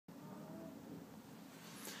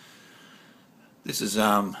This is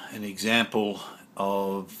an example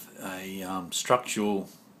of a structural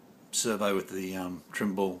survey with the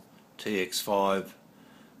Trimble TX5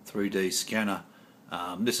 3D scanner.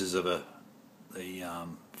 This is of the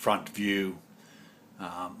front view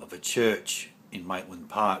of a church in Maitland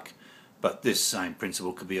Park, but this same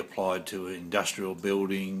principle could be applied to an industrial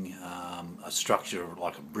building, a structure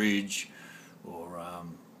like a bridge, or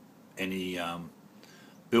any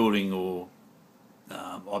building or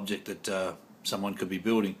object that someone could be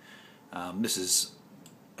building. This is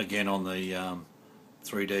again on the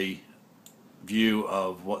 3D view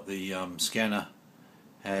of what the scanner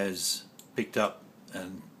has picked up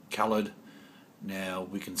and coloured. Now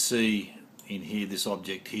we can see in here, this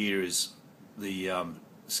object here is the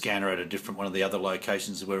scanner at a different one of the other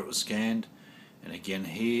locations where it was scanned, and again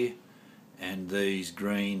here, and these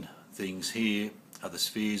green things here are the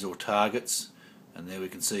spheres or targets, and there we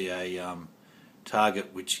can see a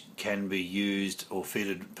target which can be used or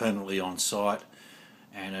fitted permanently on site,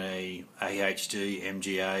 and a AHG,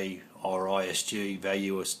 MGA or ISG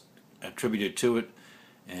value is attributed to it,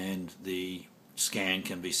 and the scan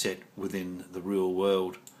can be set within the real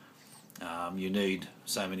world. You need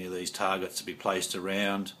so many of these targets to be placed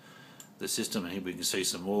around the system, and here we can see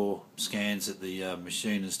some more scans that the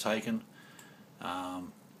machine has taken,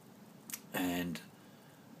 and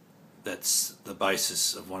that's the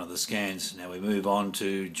basis of one of the scans. Now we move on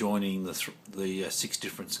to joining the 6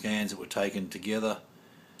 different scans that were taken together,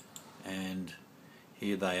 and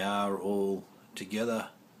here they are all together.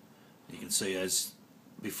 You can see, as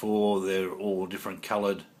before, they're all different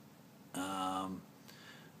coloured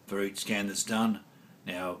for each scan that's done.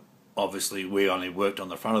 Now obviously we only worked on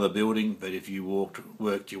the front of the building, but if you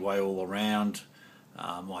worked your way all around,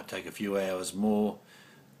 might take a few hours more.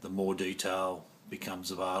 The more detail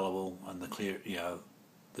becomes available, and the clearer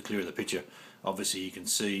the picture. Obviously you can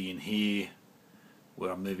see in here,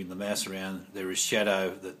 where I'm moving the mouse around, there is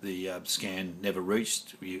shadow that the scan never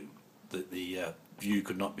reached. The view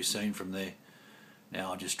could not be seen from there.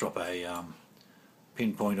 Now I'll just drop a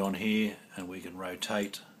pinpoint on here, and we can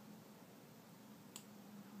rotate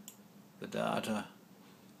the data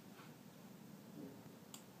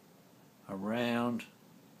around,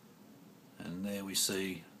 and there we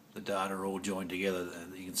see the data all joined together.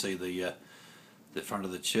 You can see the front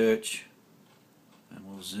of the church, and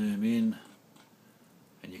we'll zoom in,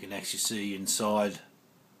 and you can actually see inside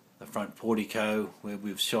the front portico, where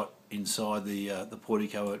we've shot inside the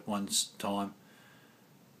portico at one time,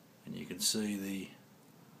 and you can see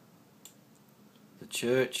the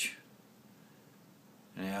church.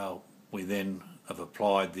 Now we then have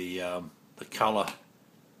applied the colour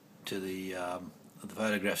to the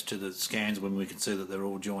photographs to the scans, when we can see that they're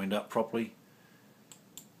all joined up properly,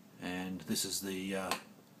 and this is the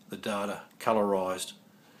data colorized.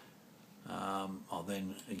 I'll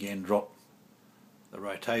then again drop the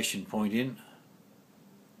rotation point in,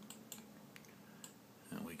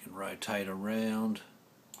 and we can rotate around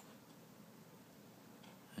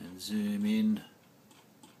and zoom in,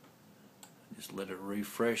 just let it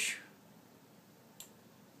refresh.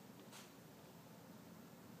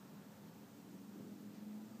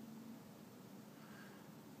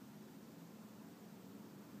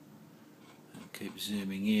 Keep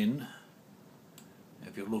zooming in.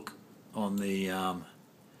 If you look on the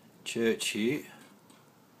church here,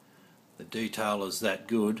 the detail is that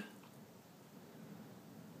good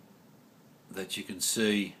that you can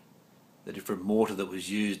see the different mortar that was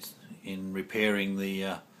used in repairing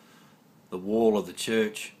the wall of the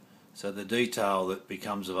church. So the detail that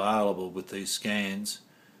becomes available with these scans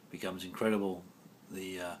becomes incredible.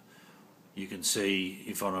 You can see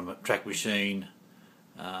if on a track machine,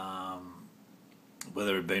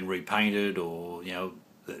 whether it had been repainted, or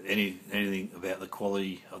anything about the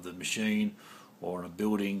quality of the machine, or in a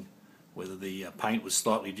building, whether the paint was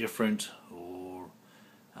slightly different, or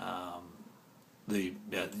the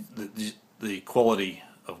quality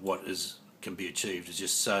of what can be achieved is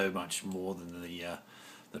just so much more than the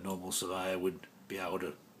normal surveyor would be able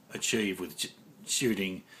to achieve with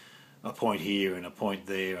shooting a point here and a point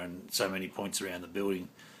there and so many points around the building.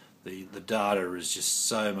 The data is just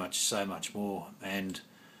so much more, and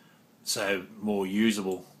so more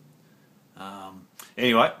usable.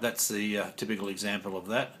 Anyway, that's the typical example of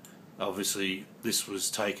that. Obviously this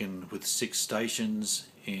was taken with 6 stations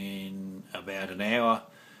in about an hour,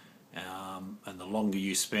 and the longer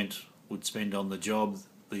you would spend on the job,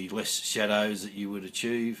 the less shadows that you would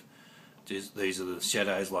achieve. These are the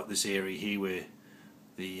shadows like this area here, where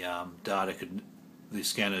the the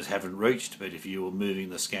scanners haven't reached, but if you were moving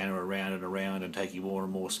the scanner around and around and taking more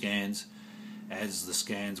and more scans, as the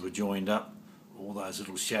scans were joined up all those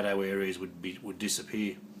little shadow areas would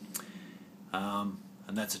disappear.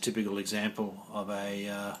 And that's a typical example of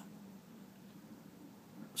a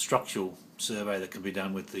structural survey that can be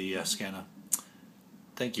done with the scanner.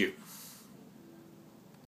 Thank you.